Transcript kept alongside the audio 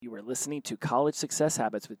You are listening to College Success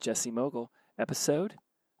Habits with Jesse Mogul, episode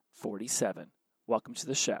 47. Welcome to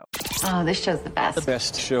the show. Oh, this show's the best. The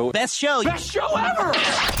best show. Best show. Best show ever!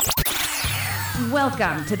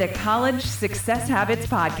 Welcome to the College Success Habits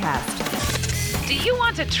Podcast. Do you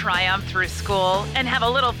want to triumph through school and have a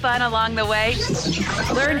little fun along the way?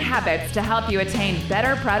 Learn habits to help you attain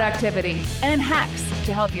better productivity And hacks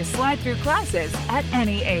to help you slide through classes at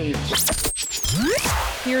any age.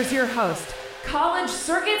 Here's your host, college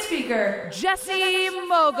circuit speaker, Jesse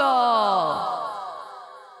Mogul.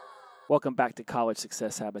 Welcome back to College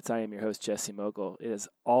Success Habits. I am your host, Jesse Mogul. It is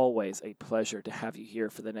always a pleasure to have you here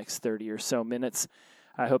for the next 30 or so minutes.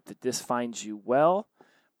 I hope that this finds you well.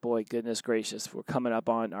 Boy, goodness gracious, we're coming up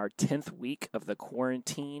on our 10th week of the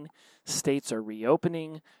quarantine. States are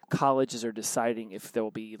reopening. Colleges are deciding if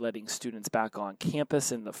they'll be letting students back on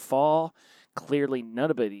campus in the fall. Clearly,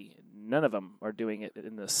 none of them are doing it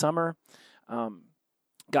in the summer.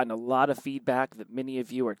 Gotten a lot of feedback that many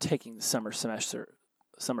of you are taking the summer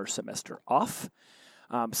semester off.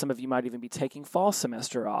 Some of you might even be taking fall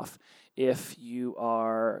semester off if you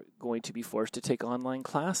are going to be forced to take online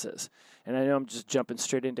classes. And I know I'm just jumping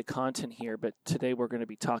straight into content here, but today we're going to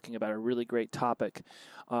be talking about a really great topic,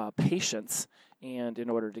 patience. And in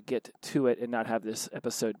order to get to it and not have this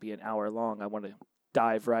episode be an hour long, I want to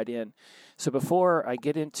dive right in. So before I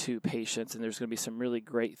get into patience, and there's going to be some really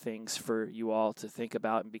great things for you all to think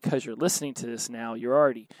about, and because you're listening to this now, you're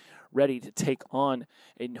already ready to take on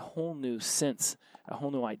a whole new sense, a whole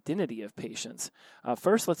new identity of patience.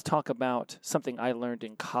 First, let's talk about something I learned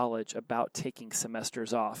in college about taking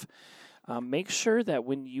semesters off. Make sure that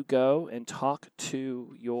when you go and talk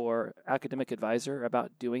to your academic advisor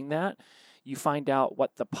about doing that, you find out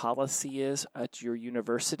what the policy is at your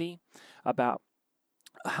university about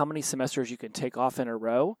how many semesters you can take off in a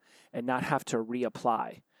row and not have to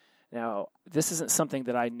reapply. Now, this isn't something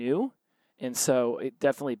that I knew, and so it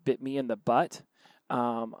definitely bit me in the butt.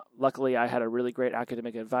 Luckily, I had a really great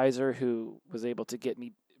academic advisor who was able to get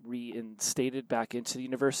me reinstated back into the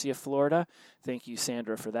University of Florida. Thank you,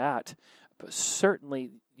 Sandra, for that. But certainly,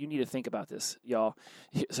 you need to think about this, y'all.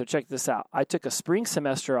 So check this out. I took a spring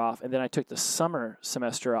semester off, and then I took the summer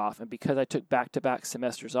semester off. And because I took back-to-back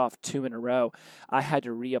semesters off, 2 in a row, I had to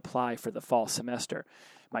reapply for the fall semester.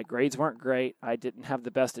 My grades weren't great. I didn't have the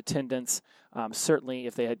best attendance. Certainly,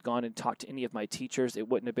 if they had gone and talked to any of my teachers, it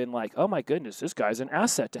wouldn't have been like, oh my goodness, this guy's an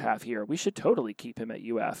asset to have here. We should totally keep him at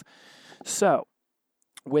UF. So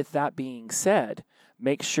with that being said,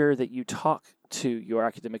 make sure that you talk to your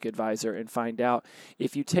academic advisor and find out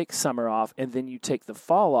if you take summer off and then you take the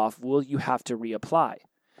fall off, will you have to reapply?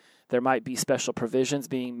 There might be special provisions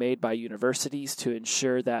being made by universities to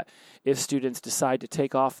ensure that if students decide to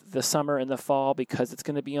take off the summer and the fall because it's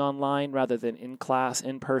going to be online rather than in class,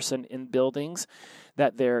 in person, in buildings,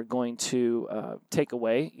 that they're going to take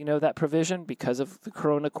away, that provision because of the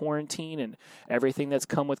corona quarantine and everything that's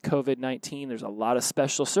come with COVID-19. There's a lot of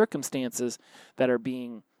special circumstances that are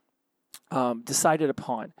being decided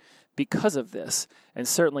upon because of this. And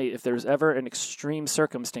certainly if there's ever an extreme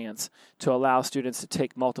circumstance to allow students to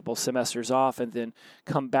take multiple semesters off and then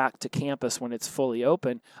come back to campus when it's fully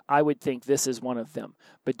open, I would think this is one of them.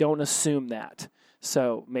 But don't assume that.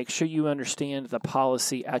 So make sure you understand the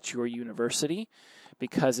policy at your university,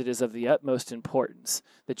 because it is of the utmost importance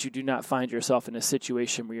that you do not find yourself in a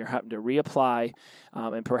situation where you're having to reapply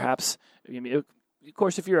and perhaps, of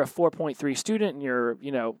course, if you're a 4.3 student and you're,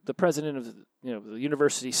 the president of, the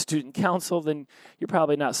university student council, then you're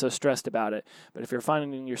probably not so stressed about it. But if you're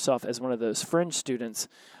finding yourself as one of those fringe students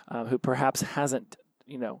who perhaps hasn't,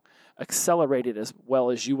 accelerated as well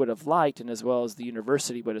as you would have liked and as well as the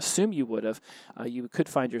university would assume you would have, you could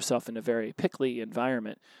find yourself in a very pickly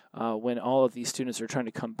environment when all of these students are trying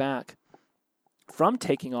to come back from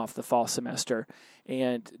taking off the fall semester,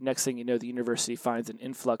 and next thing you know, the university finds an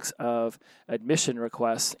influx of admission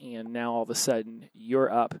requests, and now all of a sudden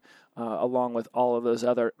you're up along with all of those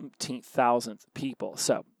other 18,000 people.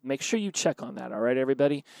 So make sure you check on that, all right,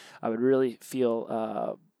 everybody? I would really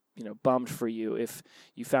feel bummed for you if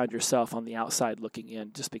you found yourself on the outside looking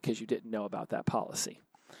in just because you didn't know about that policy.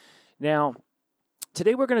 Now,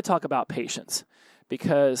 today we're going to talk about patience,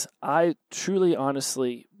 because I truly,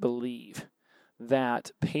 honestly believe that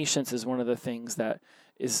patience is one of the things that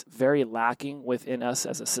is very lacking within us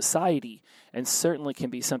as a society, and certainly can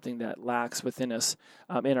be something that lacks within us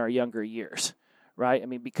in our younger years, right? I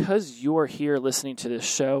mean, because you're here listening to this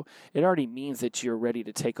show, it already means that you're ready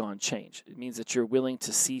to take on change. It means that you're willing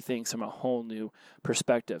to see things from a whole new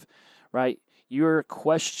perspective, right? Your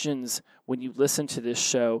questions when you listen to this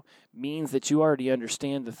show means that you already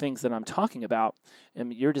understand the things that I'm talking about,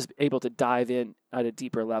 and you're just able to dive in at a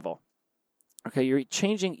deeper level. Okay, you're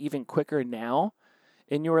changing even quicker now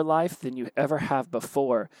in your life than you ever have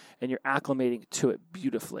before, and you're acclimating to it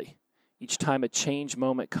beautifully. Each time a change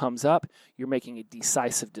moment comes up, you're making a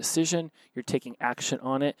decisive decision, you're taking action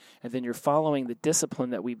on it, and then you're following the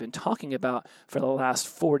discipline that we've been talking about for the last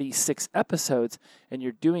 46 episodes, and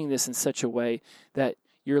you're doing this in such a way that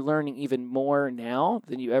you're learning even more now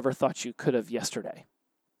than you ever thought you could have yesterday,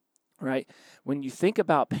 right? When you think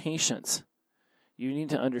about patience, you need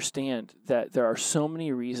to understand that there are so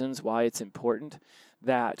many reasons why it's important,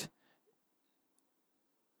 that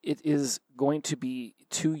it is going to be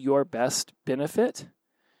to your best benefit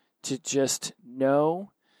to just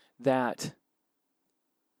know that,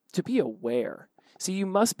 to be aware. See, you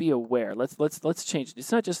must be aware. Let's change it.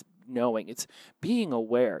 It's not just knowing, it's being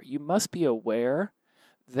aware. You must be aware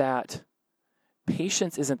that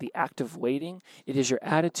patience isn't the act of waiting, it is your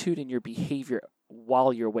attitude and your behavior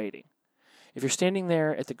while you're waiting. If you're standing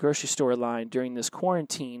there at the grocery store line during this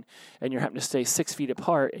quarantine and you're having to stay 6 feet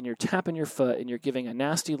apart and you're tapping your foot and you're giving a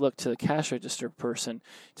nasty look to the cash register person,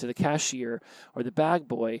 to the cashier or the bag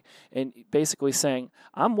boy, and basically saying,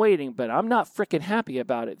 I'm waiting, but I'm not freaking happy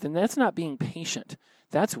about it, then that's not being patient.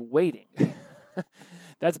 That's waiting.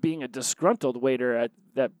 That's being a disgruntled waiter at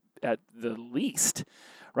the least,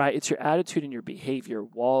 right? It's your attitude and your behavior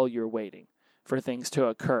while you're waiting for things to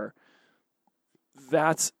occur.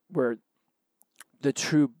 That's where the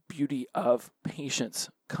true beauty of patience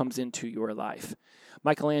comes into your life.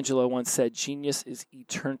 Michelangelo once said, genius is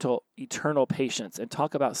eternal patience. And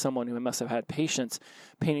talk about someone who must have had patience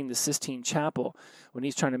painting the Sistine Chapel when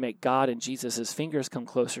he's trying to make God and Jesus' fingers come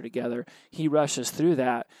closer together. He rushes through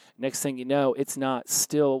that. Next thing you know, it's not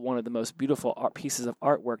still one of the most beautiful pieces of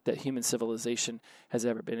artwork that human civilization has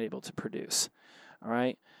ever been able to produce. All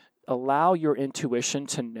right? Allow your intuition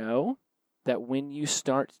to know that when you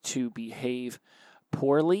start to behave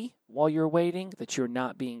poorly while you're waiting, that you're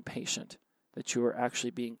not being patient, that you're actually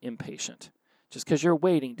being impatient. Just because you're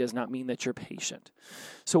waiting does not mean that you're patient.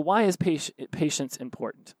 So why is patience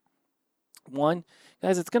important? One,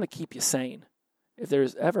 guys, it's going to keep you sane. If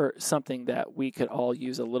there's ever something that we could all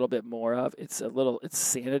use a little bit more of, it's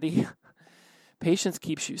sanity. Patience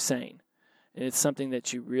keeps you sane, and it's something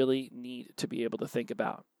that you really need to be able to think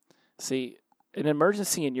about. See, an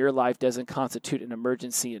emergency in your life doesn't constitute an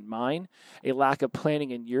emergency in mine. A lack of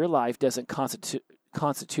planning in your life doesn't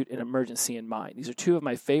constitute an emergency in mine. These are two of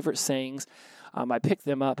my favorite sayings. I picked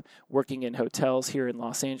them up working in hotels here in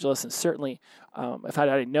Los Angeles, and certainly if I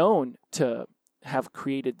had known to have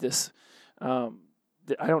created this, I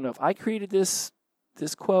don't know if I created this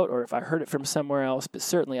quote or if I heard it from somewhere else, but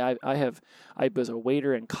certainly I was a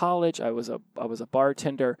waiter in college. I was a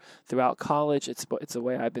bartender throughout college. It's the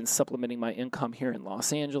way I've been supplementing my income here in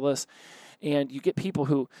Los Angeles. And you get people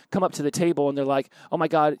who come up to the table and they're like, oh my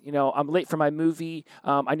God, I'm late for my movie.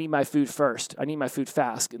 I need my food first. I need my food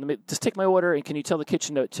fast. Just take my order, and can you tell the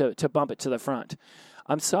kitchen to bump it to the front?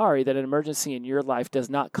 I'm sorry that an emergency in your life does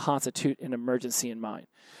not constitute an emergency in mine.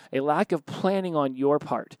 A lack of planning on your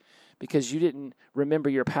part, because you didn't remember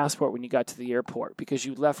your passport when you got to the airport, because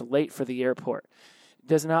you left late for the airport,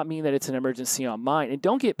 does not mean that it's an emergency on mine. And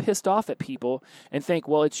don't get pissed off at people and think,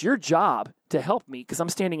 well, it's your job to help me because I'm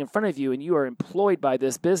standing in front of you and you are employed by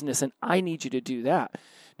this business and I need you to do that.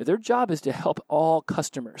 Now, their job is to help all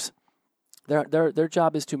customers. Their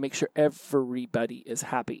job is to make sure everybody is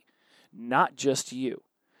happy, not just you.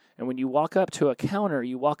 And when you walk up to a counter,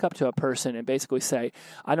 you walk up to a person and basically say,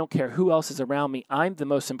 I don't care who else is around me. I'm the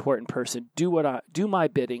most important person. Do my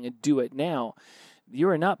bidding and do it now. You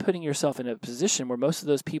are not putting yourself in a position where most of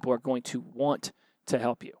those people are going to want to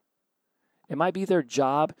help you. It might be their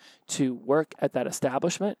job to work at that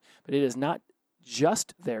establishment, but it is not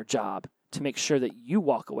just their job to make sure that you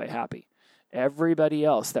walk away happy. Everybody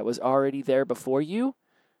else that was already there before you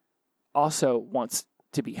also wants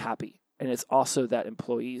to be happy. And it's also that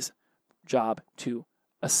employee's job to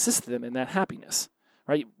assist them in that happiness,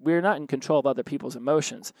 right? We're not in control of other people's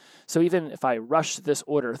emotions. So even if I rush this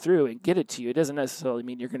order through and get it to you, it doesn't necessarily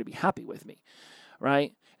mean you're going to be happy with me,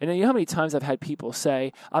 right? And then you know how many times I've had people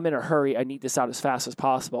say, I'm in a hurry, I need this out as fast as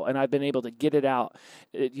possible, and I've been able to get it out,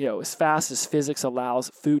 as fast as physics allows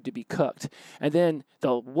food to be cooked. And then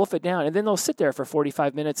they'll wolf it down, and then they'll sit there for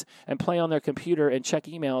 45 minutes and play on their computer and check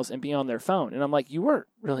emails and be on their phone. And I'm like, you weren't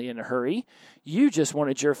really in a hurry. You just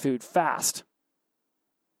wanted your food fast.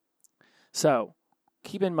 So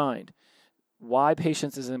keep in mind why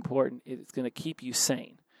patience is important. It's going to keep you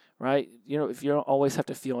sane. right? If you don't always have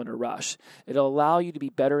to feel in a rush, it'll allow you to be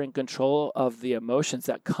better in control of the emotions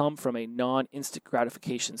that come from a non-instant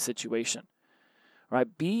gratification situation, right?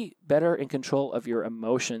 Be better in control of your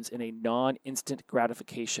emotions in a non-instant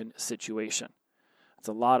gratification situation. It's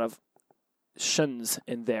a lot of shins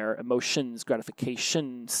in there, emotions,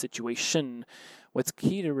 gratification, situation. What's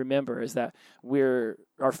key to remember is that our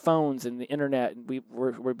phones and the internet, and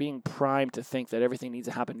we're being primed to think that everything needs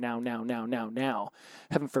to happen now.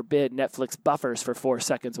 Heaven forbid Netflix buffers for 4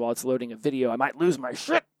 seconds while it's loading a video. I might lose my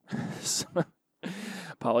shit.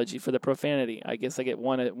 Apology for the profanity. I guess I get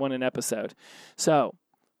one an episode. So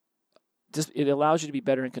it allows you to be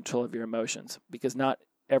better in control of your emotions, because not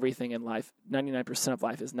everything in life, 99% of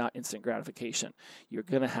life, is not instant gratification. You're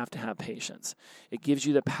going to have patience. It gives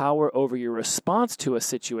you the power over your response to a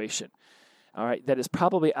situation, all right, that is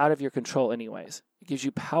probably out of your control anyways. It gives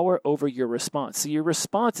you power over your response. So your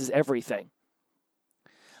response is everything.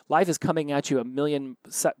 Life is coming at you a million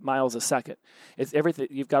miles a second. It's everything.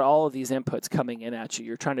 You've got all of these inputs coming in at you.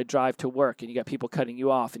 You're trying to drive to work, and you got people cutting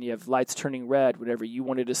you off, and you have lights turning red whenever you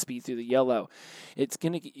wanted to speed through the yellow.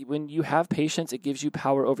 When you have patience, it gives you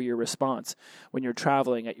power over your response. When you're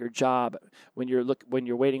traveling, at your job, when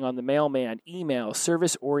you're waiting on the mailman, email,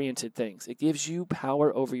 service-oriented things, it gives you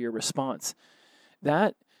power over your response.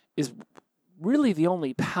 That is really the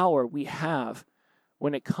only power we have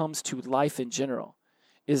when it comes to life in general,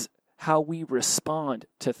 is how we respond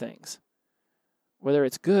to things. Whether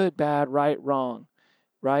it's good, bad, right, wrong,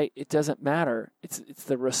 right? It doesn't matter. It's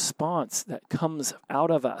the response that comes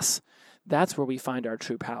out of us. That's where we find our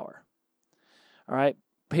true power. All right?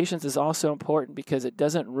 Patience is also important because it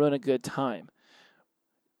doesn't ruin a good time.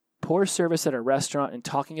 Poor service at a restaurant and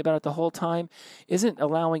talking about it the whole time isn't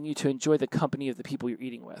allowing you to enjoy the company of the people you're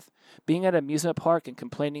eating with. Being at an amusement park and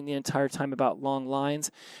complaining the entire time about long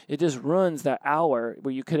lines, it just ruins that hour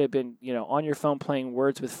where you could have been, on your phone playing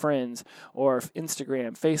Words with Friends or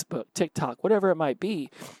Instagram, Facebook, TikTok, whatever it might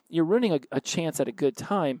be. You're ruining a chance at a good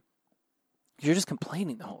time. You're just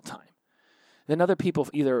complaining the whole time. Then other people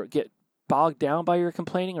either get bogged down by your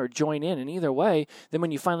complaining or join in. And either way, then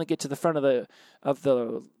when you finally get to the front of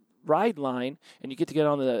the ride line and you get to get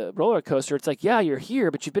on the roller coaster, it's like, yeah, you're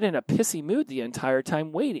here, but you've been in a pissy mood the entire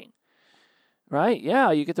time waiting, right?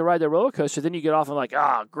 Yeah, you get to ride the roller coaster, then you get off and like,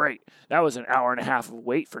 great, that was an hour and a half of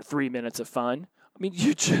wait for 3 minutes of fun. I mean,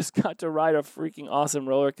 you just got to ride a freaking awesome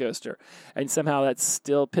roller coaster, and somehow that's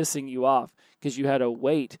still pissing you off because you had to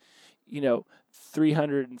wait,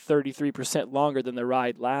 333% longer than the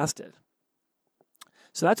ride lasted.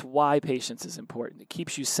 So that's why patience is important. It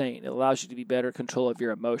keeps you sane. It allows you to be better in control of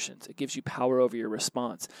your emotions. It gives you power over your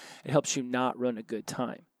response. It helps you not run a good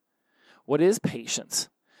time. What is patience?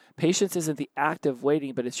 Patience isn't the act of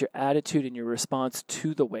waiting, but it's your attitude and your response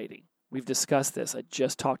to the waiting. We've discussed this. I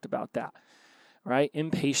just talked about that. Right?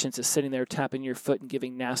 Impatience is sitting there tapping your foot and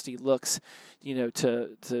giving nasty looks,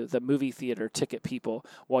 to the movie theater ticket people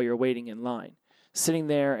while you're waiting in line. Sitting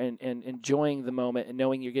there and enjoying the moment and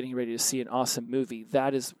knowing you're getting ready to see an awesome movie,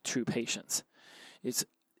 that is true patience. It's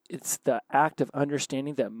the act of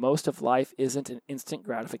understanding that most of life isn't an instant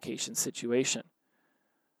gratification situation.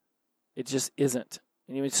 It just isn't.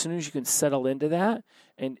 And as soon as you can settle into that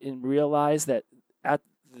and realize that at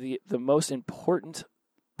the most important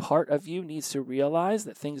part of you needs to realize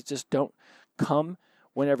that things just don't come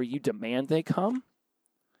whenever you demand they come,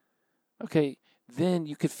 okay, then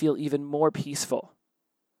you could feel even more peaceful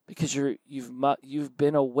because you've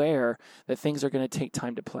been aware that things are going to take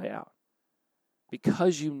time to play out.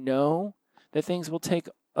 Because you know that things will take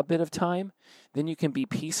a bit of time, then you can be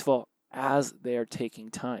peaceful as they're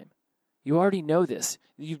taking time. You already know this.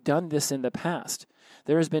 You've done this in the past.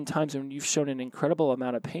 There has been times when you've shown an incredible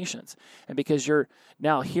amount of patience. And because you're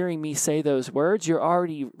now hearing me say those words, you're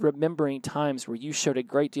already remembering times where you showed a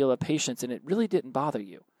great deal of patience and it really didn't bother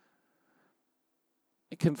you.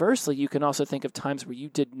 Conversely, you can also think of times where you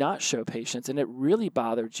did not show patience and it really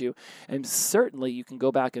bothered you. And certainly you can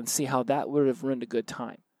go back and see how that would have ruined a good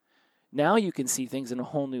time. Now you can see things in a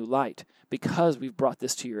whole new light because we've brought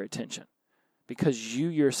this to your attention. Because you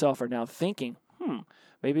yourself are now thinking,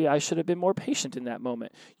 maybe I should have been more patient in that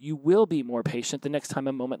moment. You will be more patient the next time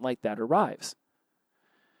a moment like that arrives.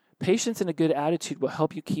 Patience and a good attitude will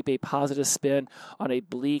help you keep a positive spin on a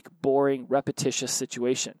bleak, boring, repetitious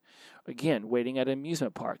situation. Again, waiting at an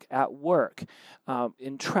amusement park, at work,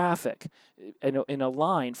 in traffic, in a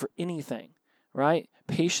line for anything, right?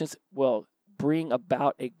 Patience will bring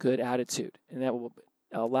about a good attitude, and that will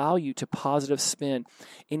allow you to positive spin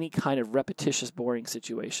any kind of repetitious, boring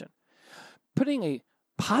situation. Putting a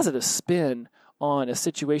positive spin on a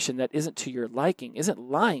situation that isn't to your liking isn't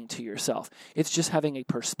lying to yourself. It's just having a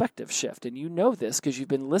perspective shift. And you know this because you've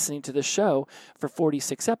been listening to the show for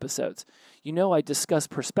 46 episodes. You know I discuss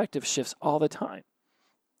perspective shifts all the time.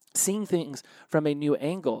 Seeing things from a new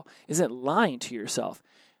angle isn't lying to yourself.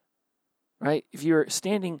 Right? If you're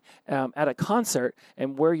standing at a concert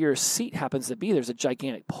and where your seat happens to be, there's a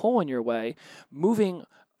gigantic pole in your way, moving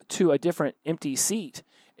to a different empty seat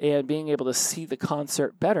and being able to see the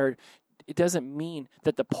concert better, it doesn't mean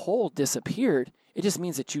that the pole disappeared. It just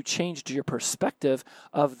means that you changed your perspective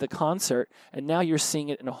of the concert, and now you're seeing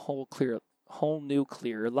it in a whole new,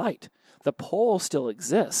 clearer light. The pole still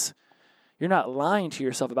exists. You're not lying to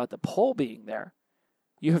yourself about the pole being there.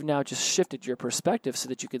 You have now just shifted your perspective so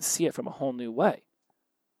that you can see it from a whole new way.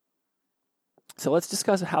 So let's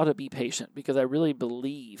discuss how to be patient, because I really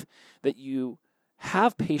believe that you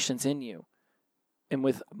have patience in you. And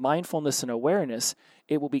with mindfulness and awareness,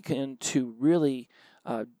 it will begin to really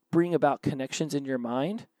bring about connections in your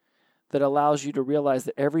mind that allows you to realize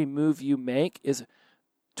that every move you make is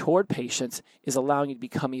toward patience is allowing you to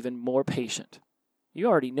become even more patient. You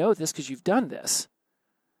already know this because you've done this.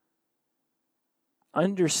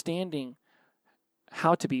 Understanding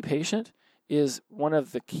how to be patient is one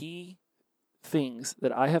of the key things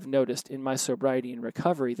that I have noticed in my sobriety and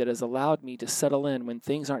recovery that has allowed me to settle in when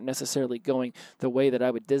things aren't necessarily going the way that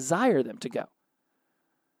I would desire them to go.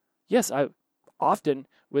 Yes, I often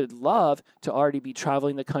would love to already be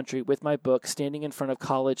traveling the country with my book, standing in front of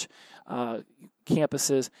college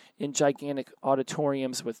campuses in gigantic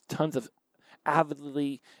auditoriums with tons of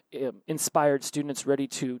avidly inspired students ready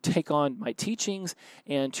to take on my teachings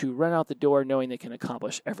and to run out the door knowing they can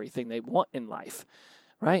accomplish everything they want in life,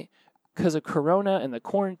 right? Because of Corona and the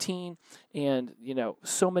quarantine and,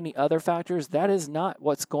 so many other factors, that is not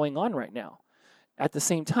what's going on right now. At the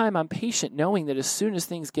same time, I'm patient knowing that as soon as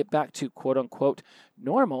things get back to quote unquote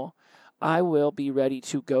normal, I will be ready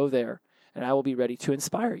to go there and I will be ready to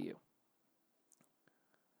inspire you.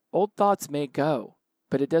 Old thoughts may go,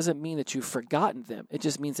 but it doesn't mean that you've forgotten them. It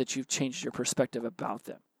just means that you've changed your perspective about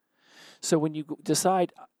them. So when you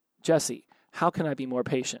decide, Jesse, how can I be more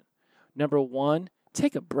patient? Number one,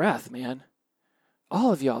 take a breath, man.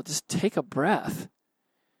 All of y'all, just take a breath.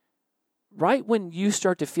 Right when you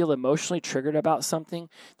start to feel emotionally triggered about something,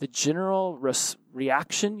 the general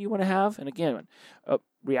reaction you want to have, and again,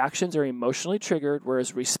 reactions are emotionally triggered,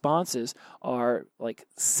 whereas responses are like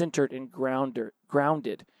centered and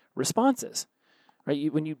grounded responses.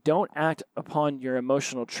 Right? When you don't act upon your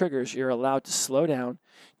emotional triggers, you're allowed to slow down,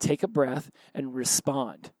 take a breath, and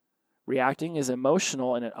respond. Reacting is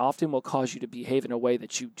emotional, and it often will cause you to behave in a way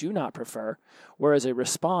that you do not prefer, whereas a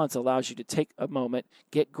response allows you to take a moment,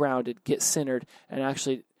 get grounded, get centered, and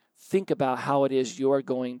actually think about how it is you're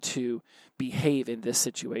going to behave in this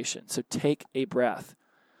situation. So take a breath.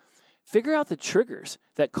 Figure out the triggers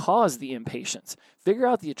that cause the impatience. Figure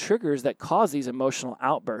out the triggers that cause these emotional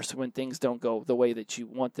outbursts when things don't go the way that you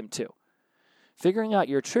want them to. Figuring out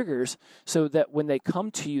your triggers so that when they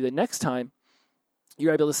come to you the next time,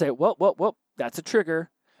 you're able to say, well, that's a trigger,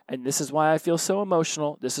 and this is why I feel so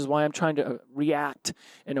emotional. This is why I'm trying to react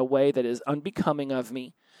in a way that is unbecoming of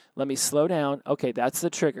me. Let me slow down. Okay, that's the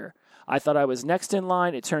trigger. I thought I was next in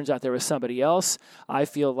line. It turns out there was somebody else. I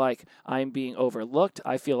feel like I'm being overlooked.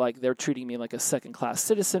 I feel like they're treating me like a second-class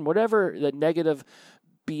citizen. Whatever the negative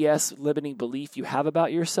BS limiting belief you have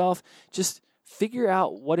about yourself, just figure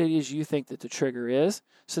out what it is you think that the trigger is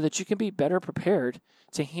so that you can be better prepared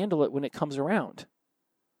to handle it when it comes around.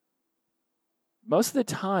 Most of the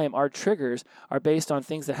time, our triggers are based on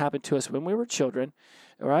things that happened to us when we were children,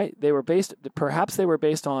 right? Perhaps they were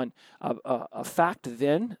based on a fact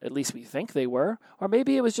then, at least we think they were, or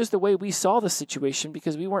maybe it was just the way we saw the situation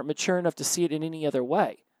because we weren't mature enough to see it in any other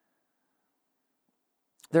way.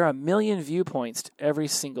 There are a million viewpoints to every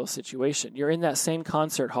single situation. You're in that same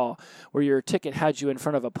concert hall where your ticket had you in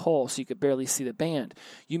front of a pole so you could barely see the band.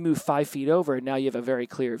 You move 5 feet over and now you have a very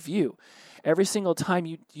clear view. Every single time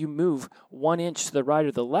you move 1 inch to the right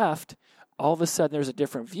or the left, all of a sudden there's a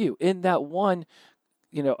different view. In that one,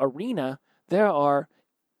 arena, there are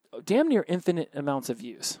damn near infinite amounts of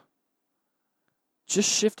views. Just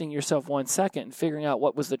shifting yourself 1 second and figuring out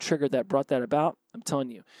what was the trigger that brought that about, I'm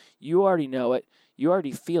telling you, you already know it. You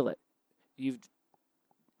already feel it. You've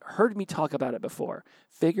heard me talk about it before.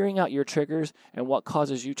 Figuring out your triggers and what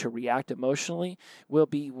causes you to react emotionally will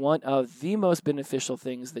be one of the most beneficial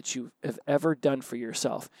things that you have ever done for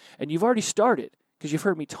yourself. And you've already started because you've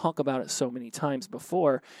heard me talk about it so many times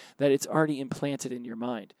before that it's already implanted in your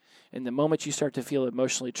mind. And the moment you start to feel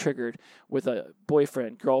emotionally triggered with a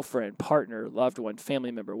boyfriend, girlfriend, partner, loved one,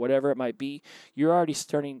 family member, whatever it might be, you're already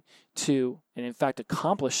starting to, and in fact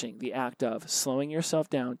accomplishing the act of slowing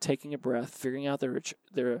yourself down, taking a breath, figuring out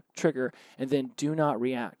the trigger, and then do not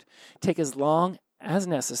react. Take as long as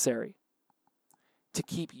necessary to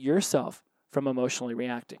keep yourself from emotionally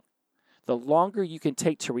reacting. The longer you can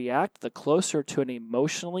take to react, the closer to an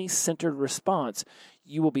emotionally centered response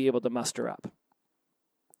you will be able to muster up.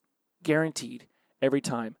 Guaranteed, every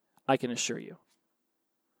time, I can assure you.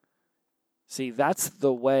 See, that's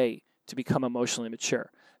the way to become emotionally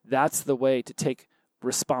mature. That's the way to take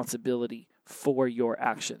responsibility for your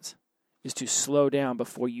actions, is to slow down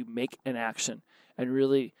before you make an action and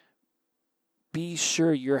really be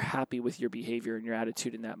sure you're happy with your behavior and your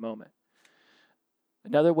attitude in that moment.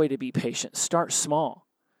 Another way to be patient, start small,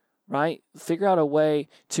 right? Figure out a way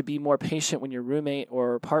to be more patient when your roommate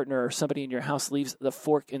or partner or somebody in your house leaves the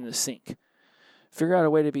fork in the sink. Figure out a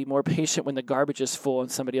way to be more patient when the garbage is full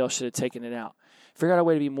and somebody else should have taken it out. Figure out a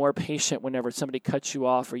way to be more patient whenever somebody cuts you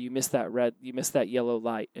off or you miss that yellow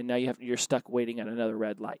light and now you're stuck waiting at another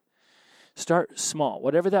red light. Start small.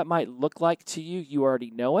 Whatever that might look like to you, you already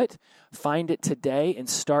know it. Find it today and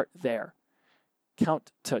start there.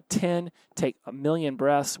 Count to 10, take 1,000,000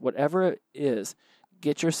 breaths, whatever it is,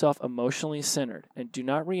 get yourself emotionally centered and do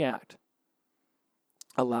not react.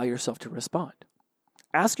 Allow yourself to respond.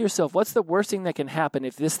 Ask yourself, what's the worst thing that can happen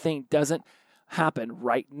if this thing doesn't happen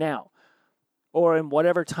right now or in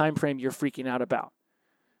whatever time frame you're freaking out about?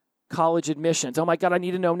 College admissions. Oh my God, I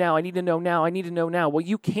need to know now. I need to know now. I need to know now. Well,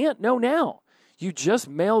 you can't know now. You just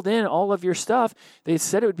mailed in all of your stuff. They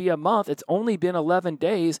said it would be a month. It's only been 11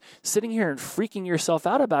 days. Sitting here and freaking yourself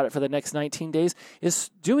out about it for the next 19 days is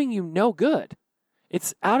doing you no good.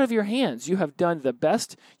 It's out of your hands. You have done the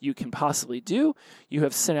best you can possibly do. You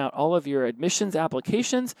have sent out all of your admissions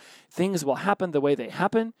applications. Things will happen the way they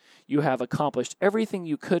happen. You have accomplished everything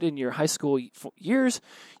you could in your high school years.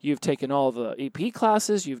 You've taken all the AP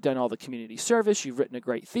classes. You've done all the community service. You've written a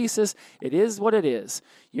great thesis. It is what it is.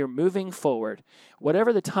 You're moving forward.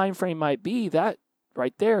 Whatever the time frame might be, that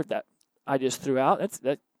right there that I just threw out, it's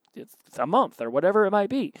a month or whatever it might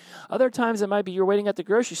be. Other times it might be you're waiting at the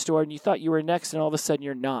grocery store and you thought you were next and all of a sudden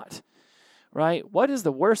you're not, right? What is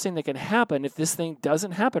the worst thing that can happen if this thing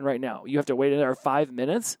doesn't happen right now? You have to wait another 5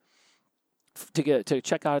 minutes to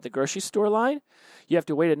check out at the grocery store line. You have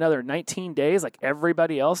to wait another 19 days like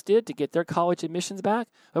everybody else did to get their college admissions back.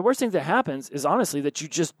 The worst thing that happens is honestly that you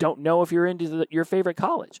just don't know if you're into your favorite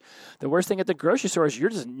college. The worst thing at the grocery store is you're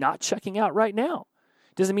just not checking out right now.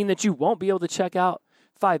 Doesn't mean that you won't be able to check out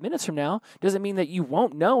 5 minutes from now. Doesn't mean that you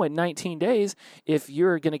won't know in 19 days if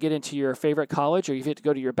you're going to get into your favorite college or you have to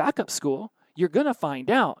go to your backup school. You're going to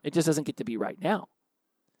find out. It just doesn't get to be right now.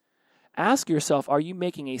 Ask yourself, are you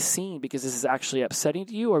making a scene because this is actually upsetting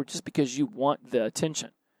to you or just because you want the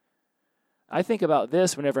attention? I think about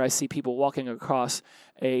this whenever I see people walking across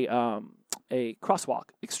a crosswalk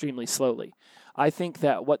extremely slowly. I think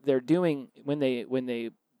that what they're doing when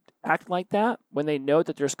they act like that, when they know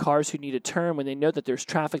that there's cars who need to turn, when they know that there's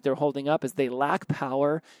traffic they're holding up, is they lack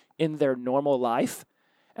power in their normal life.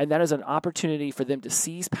 And that is an opportunity for them to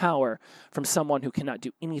seize power from someone who cannot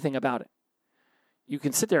do anything about it. You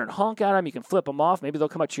can sit there and honk at them. You can flip them off. Maybe they'll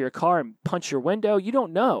come up to your car and punch your window. You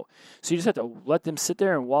don't know. So you just have to let them sit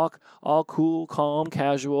there and walk all cool, calm,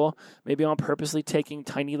 casual, maybe on purposely taking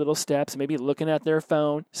tiny little steps, maybe looking at their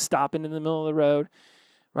phone, stopping in the middle of the road.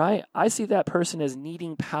 Right? I see that person as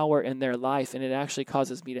needing power in their life, and it actually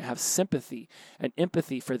causes me to have sympathy and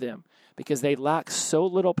empathy for them because they lack so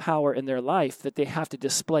little power in their life that they have to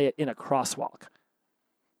display it in a crosswalk.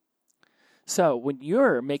 So when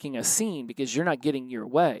you're making a scene because you're not getting your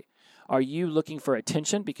way, are you looking for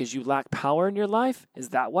attention because you lack power in your life? Is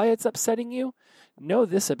that why it's upsetting you? Know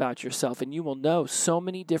this about yourself, and you will know so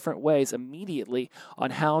many different ways immediately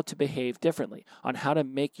on how to behave differently, on how to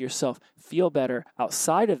make yourself feel better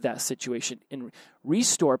outside of that situation and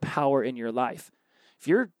restore power in your life. If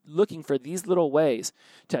you're looking for these little ways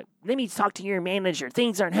to, let me talk to your manager,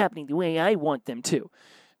 things aren't happening the way I want them to.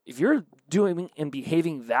 If you're doing and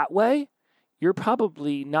behaving that way, you're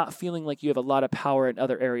probably not feeling like you have a lot of power in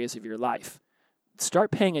other areas of your life.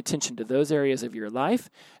 Start paying attention to those areas of your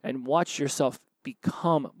life and watch yourself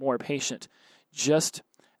become more patient just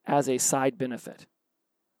as a side benefit.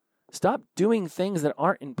 Stop doing things that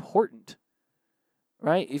aren't important,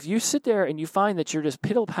 right? If you sit there and you find that you're just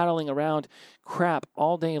piddle-paddling around crap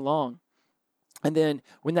all day long, And then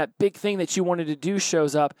when that big thing that you wanted to do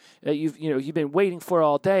shows up, you've been waiting for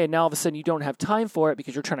all day, and now all of a sudden you don't have time for it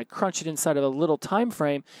because you're trying to crunch it inside of a little time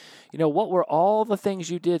frame. What were all the things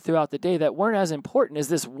you did throughout the day that weren't as important as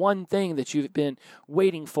this one thing that you've been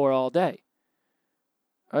waiting for all day?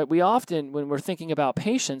 We often, when we're thinking about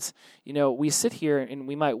patience, we sit here and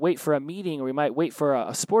we might wait for a meeting, or we might wait for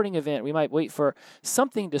a sporting event. We might wait for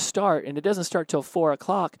something to start, and it doesn't start till 4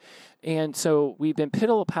 o'clock. And so we've been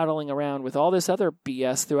piddle-paddling around with all this other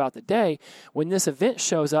BS throughout the day. When this event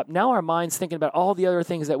shows up, now our mind's thinking about all the other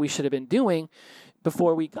things that we should have been doing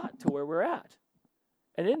before we got to where we're at.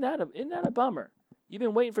 And isn't that a bummer? You've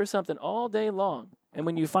been waiting for something all day long. And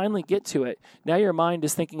when you finally get to it, now your mind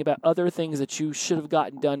is thinking about other things that you should have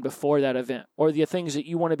gotten done before that event, or the things that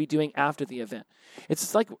you want to be doing after the event.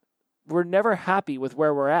 It's like we're never happy with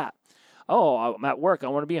where we're at. Oh, I'm at work. I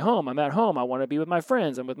want to be home. I'm at home. I want to be with my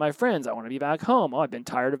friends. I'm with my friends. I want to be back home. Oh, I've been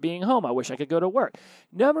tired of being home. I wish I could go to work.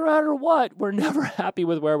 No matter what, we're never happy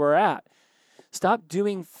with where we're at. Stop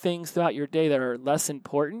doing things throughout your day that are less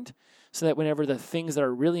important, so that whenever the things that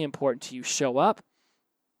are really important to you show up,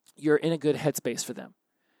 you're in a good headspace for them.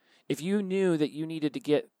 If you knew that you needed to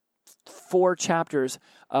get 4 chapters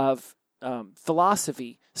of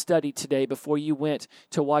philosophy studied today before you went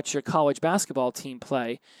to watch your college basketball team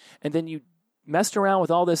play, and then you messed around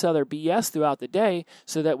with all this other BS throughout the day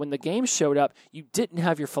so that when the game showed up, you didn't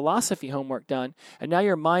have your philosophy homework done, and now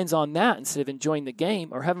your mind's on that instead of enjoying the game,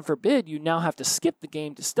 or heaven forbid, you now have to skip the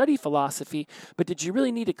game to study philosophy, but did you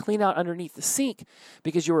really need to clean out underneath the sink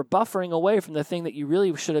because you were buffering away from the thing that you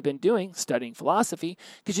really should have been doing, studying philosophy,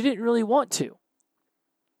 because you didn't really want to?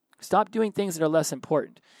 Stop doing things that are less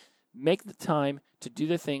important. Make the time to do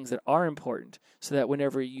the things that are important, so that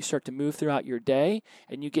whenever you start to move throughout your day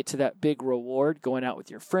and you get to that big reward, going out with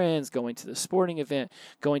your friends, going to the sporting event,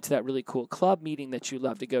 going to that really cool club meeting that you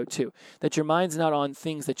love to go to, that your mind's not on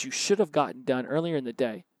things that you should have gotten done earlier in the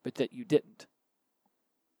day, but that you didn't.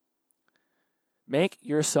 Make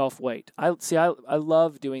yourself wait. I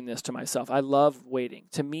love doing this to myself. I love waiting.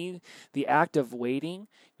 To me, the act of waiting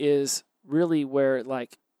is really where,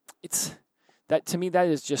 to me, that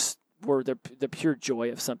is just where the pure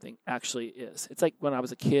joy of something actually is. It's like when I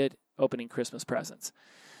was a kid opening Christmas presents.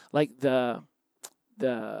 Like the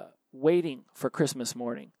waiting for Christmas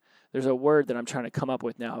morning. There's a word that I'm trying to come up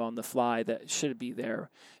with now on the fly that should be there.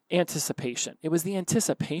 Anticipation. It was the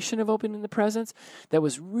anticipation of opening the presents that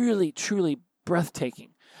was really, truly breathtaking.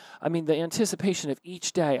 I mean, the anticipation of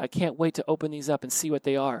each day. I can't wait to open these up and see what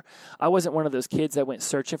they are. I wasn't one of those kids that went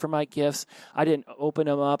searching for my gifts. I didn't open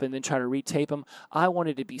them up and then try to retape them. I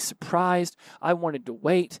wanted to be surprised. I wanted to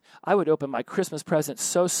wait. I would open my Christmas presents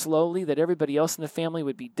so slowly that everybody else in the family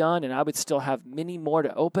would be done and I would still have many more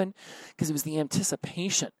to open, because it was the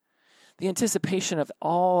anticipation. The anticipation of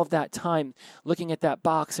all of that time looking at that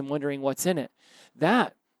box and wondering what's in it.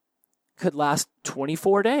 That could last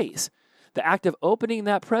 24 days. The act of opening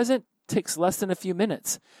that present takes less than a few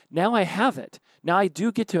minutes. Now I have it. Now I do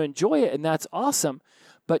get to enjoy it, and that's awesome.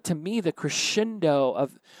 But to me, the crescendo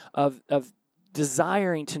of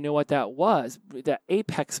desiring to know what that was, that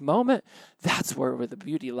apex moment, that's where the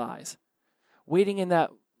beauty lies. Waiting in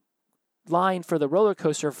that line for the roller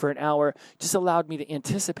coaster for an hour just allowed me to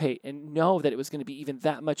anticipate and know that it was going to be even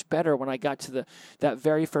that much better when I got to that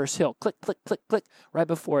very first hill. Click, click, click, click, right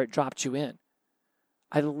before it dropped you in.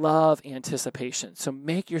 I love anticipation. So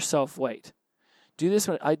make yourself wait.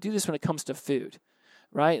 I do this when it comes to food,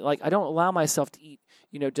 right? Like I don't allow myself to eat,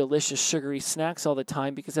 delicious sugary snacks all the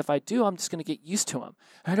time, because if I do, I'm just going to get used to them.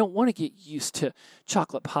 And I don't want to get used to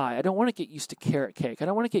chocolate pie. I don't want to get used to carrot cake. I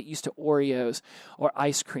don't want to get used to Oreos or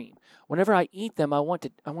ice cream. Whenever I eat them, I want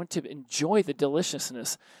to enjoy the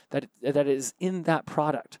deliciousness that is in that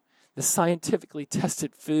product. The scientifically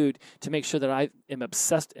tested food, to make sure that I am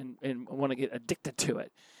obsessed and want to get addicted to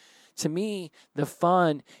it. To me, the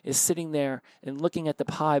fun is sitting there and looking at the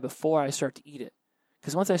pie before I start to eat it.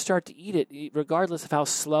 Because once I start to eat it, regardless of how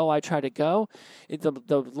slow I try to go,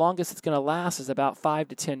 the longest it's going to last is about 5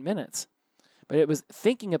 to 10 minutes. But it was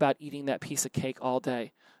thinking about eating that piece of cake all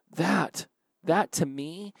day. That to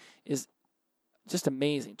me is just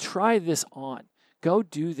amazing. Try this on. Go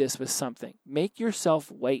do this with something. Make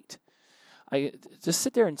yourself wait. Just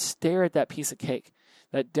sit there and stare at that piece of cake,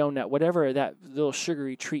 that donut, whatever that little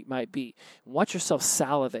sugary treat might be. Watch yourself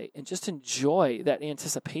salivate and just enjoy that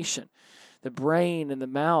anticipation. The brain and the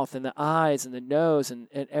mouth and the eyes and the nose and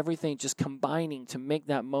everything just combining to make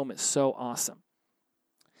that moment so awesome.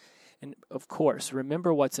 And of course,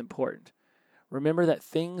 remember what's important. Remember that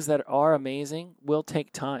things that are amazing will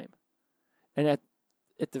take time. And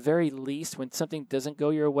at the very least, when something doesn't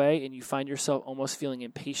go your way and you find yourself almost feeling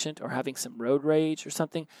impatient or having some road rage or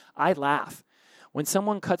something, I laugh. When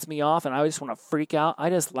someone cuts me off and I just want to freak out, I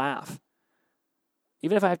just laugh.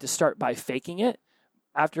 Even if I have to start by faking it,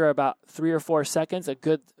 after about 3 or 4 seconds, a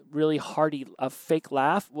good, really hearty, fake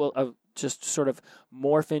laugh will just sort of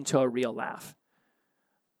morph into a real laugh.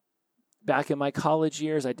 Back in my college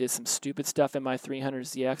years, I did some stupid stuff in my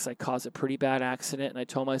 300ZX. I caused a pretty bad accident, and I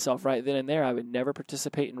told myself right then and there I would never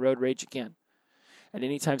participate in road rage again. And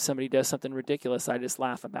anytime somebody does something ridiculous, I just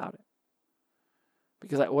laugh about it.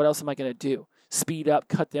 Because what else am I going to do? Speed up,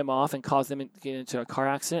 cut them off, and cause them to get into a car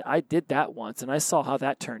accident? I did that once, and I saw how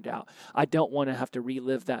that turned out. I don't want to have to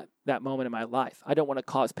relive that moment in my life. I don't want to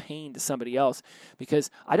cause pain to somebody else because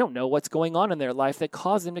I don't know what's going on in their life that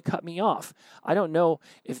caused them to cut me off. I don't know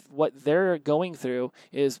if what they're going through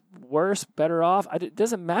is worse, better off. It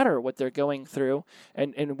doesn't matter what they're going through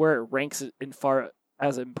and where it ranks in far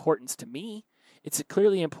as importance to me. It's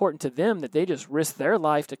clearly important to them that they just risk their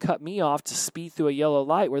life to cut me off to speed through a yellow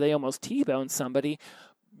light where they almost T-bone somebody.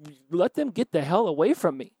 Let them get the hell away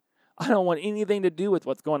from me. I don't want anything to do with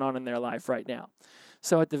what's going on in their life right now.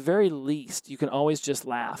 So at the very least, you can always just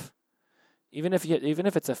laugh. Even if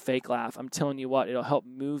it's a fake laugh, I'm telling you what, it'll help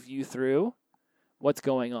move you through what's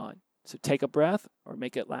going on. So take a breath or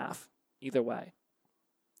make it laugh. Either way.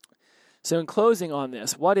 So in closing on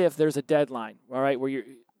this, what if there's a deadline, all right, where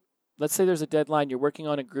let's say there's a deadline, you're working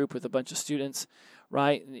on a group with a bunch of students,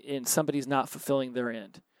 right, and somebody's not fulfilling their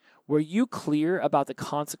end. Were you clear about the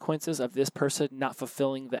consequences of this person not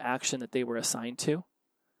fulfilling the action that they were assigned to?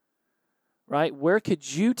 Right? Where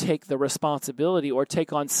could you take the responsibility or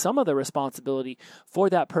take on some of the responsibility for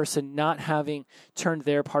that person not having turned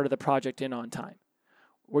their part of the project in on time?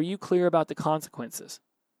 Were you clear about the consequences?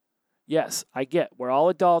 Yes, I get. We're all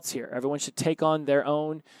adults here. Everyone should take on their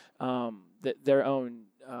own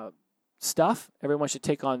stuff. Everyone should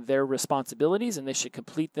take on their responsibilities and they should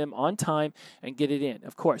complete them on time and get it in.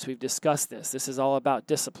 Of course, we've discussed this. This is all about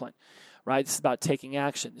discipline, right? This is about taking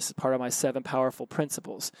action. This is part of my 7 powerful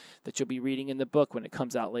principles that you'll be reading in the book when it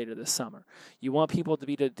comes out later this summer. You want people to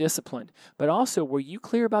be disciplined, but also were you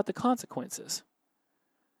clear about the consequences?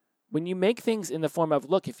 When you make things in the form of,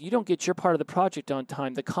 look, if you don't get your part of the project on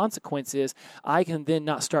time, the consequence is I can then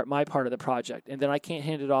not start my part of the project. And then I can't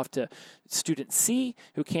hand it off to student C,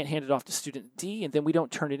 who can't hand it off to student D, and then we don't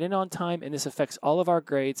turn it in on time, and this affects all of our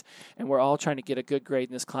grades, and we're all trying to get a good grade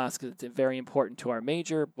in this class because it's very important to our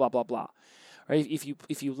major, blah, blah, blah. Right?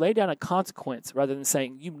 If you lay down a consequence rather than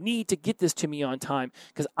saying, you need to get this to me on time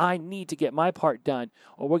because I need to get my part done,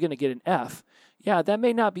 or we're going to get an F, yeah, that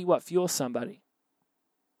may not be what fuels somebody.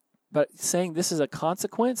 But saying this is a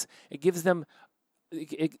consequence, it gives them,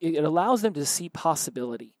 it allows them to see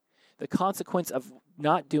possibility. The consequence of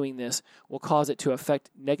not doing this will cause it to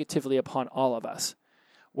affect negatively upon all of us.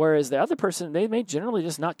 Whereas the other person, they may generally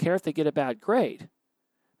just not care if they get a bad grade.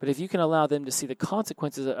 But if you can allow them to see the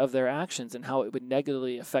consequences of their actions and how it would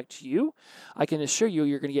negatively affect you, I can assure you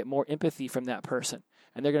you're going to get more empathy from that person.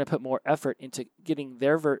 And they're going to put more effort into getting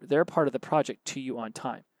their part of the project to you on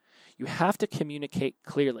time. You have to communicate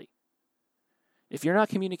clearly. If you're not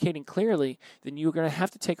communicating clearly, then you're going to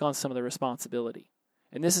have to take on some of the responsibility.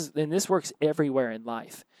 And this works everywhere in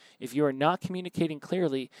life. If you are not communicating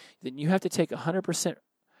clearly, then you have to take 100%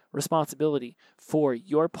 responsibility for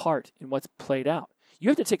your part in what's played out. You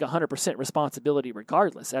have to take 100% responsibility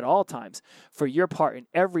regardless at all times for your part in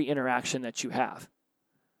every interaction that you have.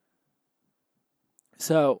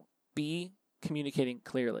 So be communicating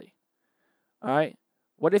clearly. All right?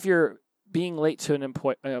 What if you're being late to an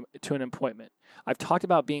appointment? I've talked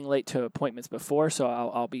about being late to appointments before, so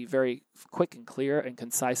I'll be very quick and clear and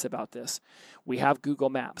concise about this. We have Google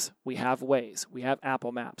Maps. We have Waze. We have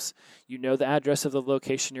Apple Maps. You know the address of the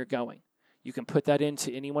location you're going. You can put that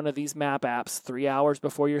into any one of these map apps 3 hours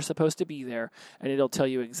before you're supposed to be there, and it'll tell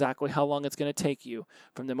you exactly how long it's going to take you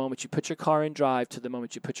from the moment you put your car in drive to the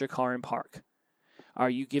moment you put your car in park. Are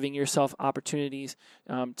you giving yourself opportunities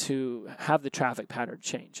to have the traffic pattern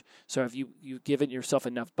change? So have you given yourself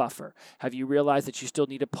enough buffer? Have you realized that you still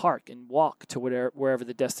need to park and walk to wherever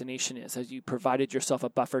the destination is? Have you provided yourself a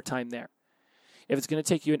buffer time there? If it's going to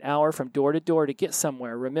take you an hour from door to door to get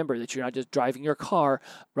somewhere, remember that you're not just driving your car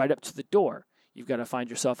right up to the door. You've got to find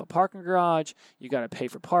yourself a parking garage. You've got to pay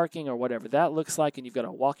for parking or whatever that looks like, and you've got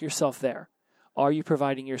to walk yourself there. Are you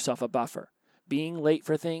providing yourself a buffer? Being late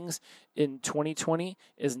for things in 2020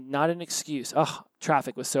 is not an excuse. Oh,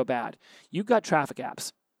 traffic was so bad. You've got traffic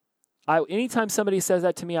apps. Anytime somebody says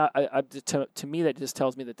that to me, to me that just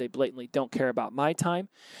tells me that they blatantly don't care about my time.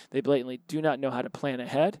 They blatantly do not know how to plan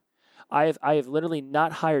ahead. I have literally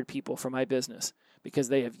not hired people for my business because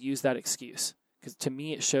they have used that excuse. Because to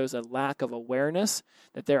me, it shows a lack of awareness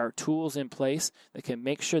that there are tools in place that can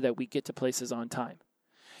make sure that we get to places on time.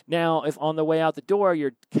 Now, if on the way out the door,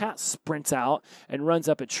 your cat sprints out and runs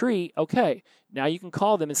up a tree, okay, now you can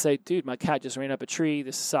call them and say, dude, my cat just ran up a tree.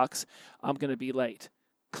 This sucks. I'm going to be late.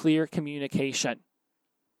 Clear communication.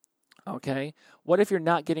 Okay? What if you're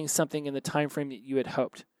not getting something in the time frame that you had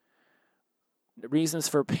hoped? The reasons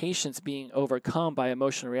for patience being overcome by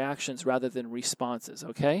emotional reactions rather than responses,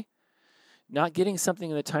 okay? Not getting something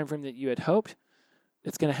in the time frame that you had hoped,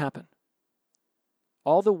 it's going to happen.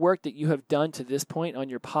 All the work that you have done to this point on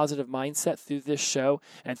your positive mindset through this show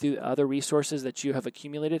and through other resources that you have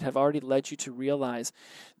accumulated have already led you to realize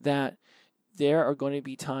that there are going to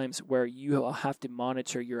be times where you will have to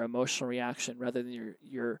monitor your emotional reaction rather than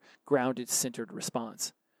your grounded, centered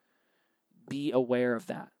response. Be aware of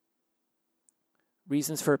that.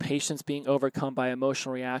 Reasons for patience being overcome by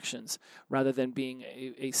emotional reactions rather than being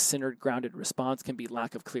a centered, grounded response can be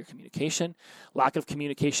lack of clear communication, lack of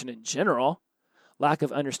communication in general, lack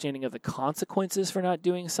of understanding of the consequences for not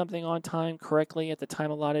doing something on time, correctly, at the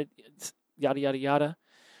time allotted, yada, yada, yada,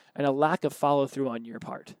 and a lack of follow-through on your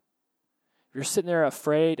part. If you're sitting there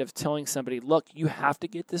afraid of telling somebody, look, you have to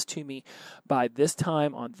get this to me by this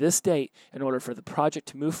time on this date in order for the project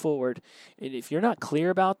to move forward, and if you're not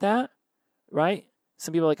clear about that, right?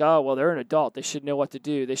 Some people are like, oh, well, they're an adult. They should know what to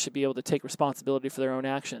do. They should be able to take responsibility for their own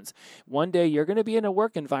actions. One day you're going to be in a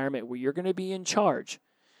work environment where you're going to be in charge.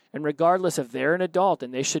 And regardless if they're an adult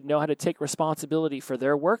and they should know how to take responsibility for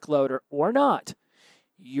their workload or not,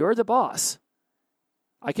 you're the boss.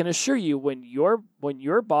 I can assure you when your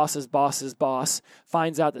boss's boss's boss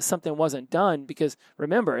finds out that something wasn't done, because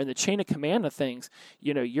remember, in the chain of command of things,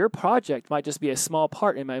 your project might just be a small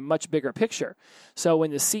part in a much bigger picture. So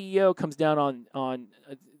when the CEO comes down on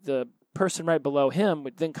the person right below him,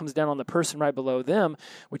 which then comes down on the person right below them,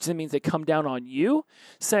 which then means they come down on you,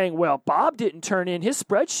 saying, well, Bob didn't turn in his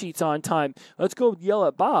spreadsheets on time. Let's go yell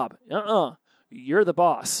at Bob. You're the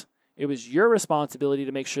boss. It was your responsibility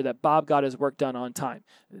to make sure that Bob got his work done on time.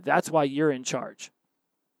 That's why you're in charge.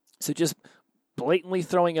 So just blatantly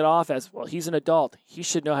throwing it off as, well, he's an adult. He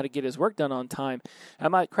should know how to get his work done on time.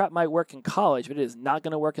 Crap might work in college, but it is not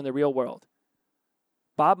going to work in the real world.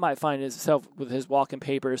 Bob might find himself with his walking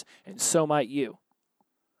papers, and so might you.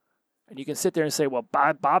 And you can sit there and say, well,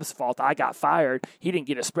 Bob's fault. I got fired. He didn't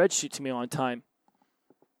get a spreadsheet to me on time.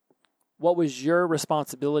 What was your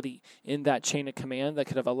responsibility in that chain of command that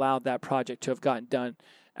could have allowed that project to have gotten done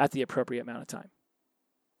at the appropriate amount of time?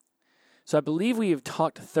 So I believe we have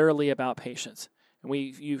talked thoroughly about patience, and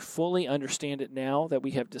you fully understand it now that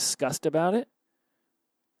we have discussed about it,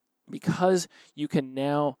 because you can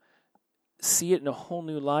now see it in a whole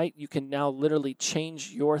new light. You can now literally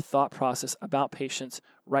change your thought process about patience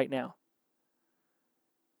right now.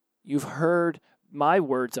 You've heard my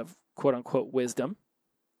words of quote-unquote wisdom,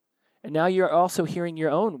 and now you're also hearing your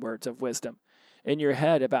own words of wisdom in your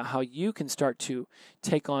head about how you can start to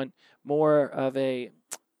take on more of a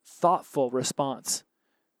thoughtful response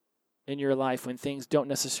in your life when things don't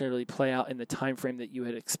necessarily play out in the time frame that you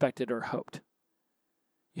had expected or hoped.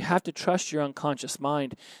 You have to trust your unconscious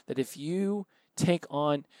mind that if you take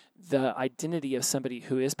on the identity of somebody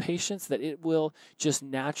who is patient, that it will just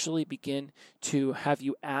naturally begin to have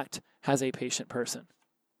you act as a patient person.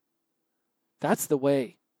 That's the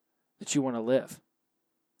way that you want to live.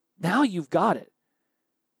 Now you've got it.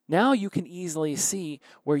 Now you can easily see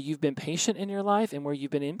where you've been patient in your life and where you've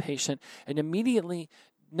been impatient, and immediately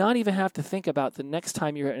not even have to think about the next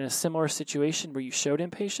time you're in a similar situation where you showed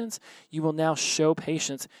impatience. You will now show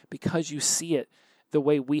patience because you see it the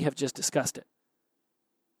way we have just discussed it.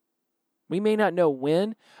 We may not know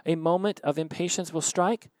when a moment of impatience will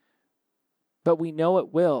strike, but we know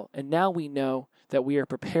it will, and now we know that we are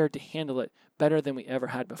prepared to handle it better than we ever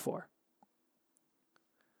had before.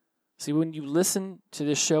 See, when you listen to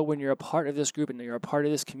this show, when you're a part of this group and you're a part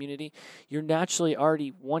of this community, you're naturally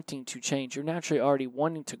already wanting to change. You're naturally already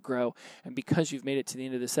wanting to grow. And because you've made it to the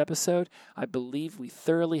end of this episode, I believe we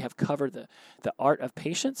thoroughly have covered the art of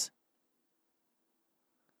patience.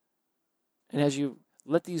 And as you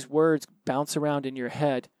let these words bounce around in your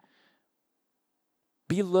head,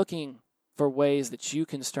 be looking for ways that you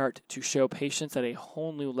can start to show patience at a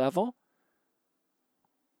whole new level.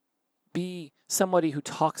 Be somebody who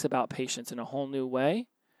talks about patience in a whole new way,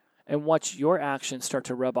 and watch your actions start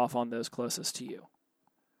to rub off on those closest to you.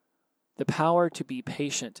 The power to be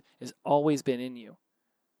patient has always been in you.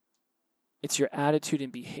 It's your attitude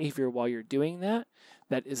and behavior while you're doing that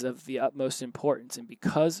is of the utmost importance. And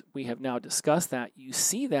because we have now discussed that, you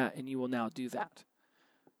see that and you will now do that.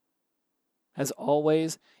 As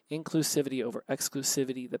always, inclusivity over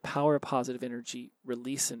exclusivity, the power of positive energy,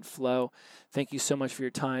 release and flow. Thank you so much for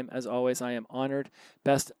your time. As always, I am honored.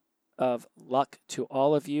 Best of luck to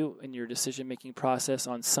all of you in your decision-making process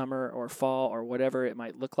on summer or fall or whatever it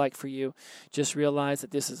might look like for you. Just realize that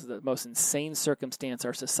this is the most insane circumstance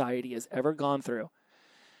our society has ever gone through,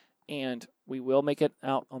 and we will make it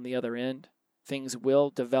out on the other end. Things will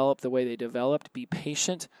develop the way they developed. Be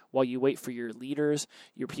patient while you wait for your leaders,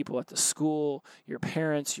 your people at the school, your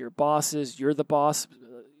parents, your bosses. You're the boss.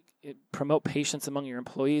 Promote patience among your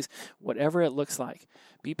employees, whatever it looks like.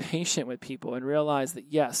 Be patient with people and realize that,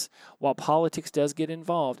 yes, while politics does get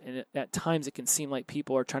involved, and at times it can seem like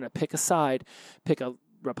people are trying to pick a side, pick a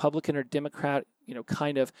Republican or Democrat,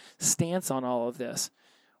 kind of stance on all of this.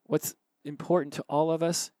 What's important to all of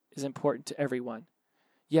us is important to everyone.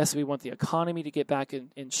 Yes, we want the economy to get back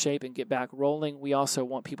in shape and get back rolling. We also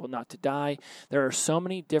want people not to die. There are so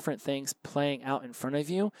many different things playing out in front of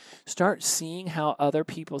you. Start seeing how other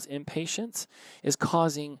people's impatience is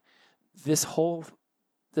causing this whole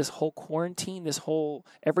quarantine, this whole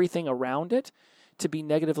everything around it to be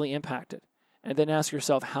negatively impacted. And then ask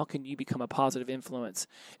yourself, how can you become a positive influence,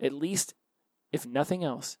 at least, if nothing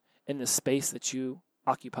else, in the space that you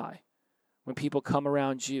occupy? When people come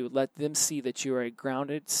around you, let them see that you are a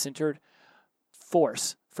grounded, centered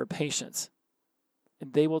force for patience,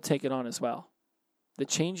 and they will take it on as well. The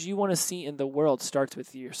change you want to see in the world starts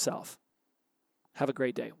with yourself. Have a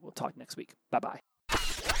great day. We'll talk next week. Bye-bye.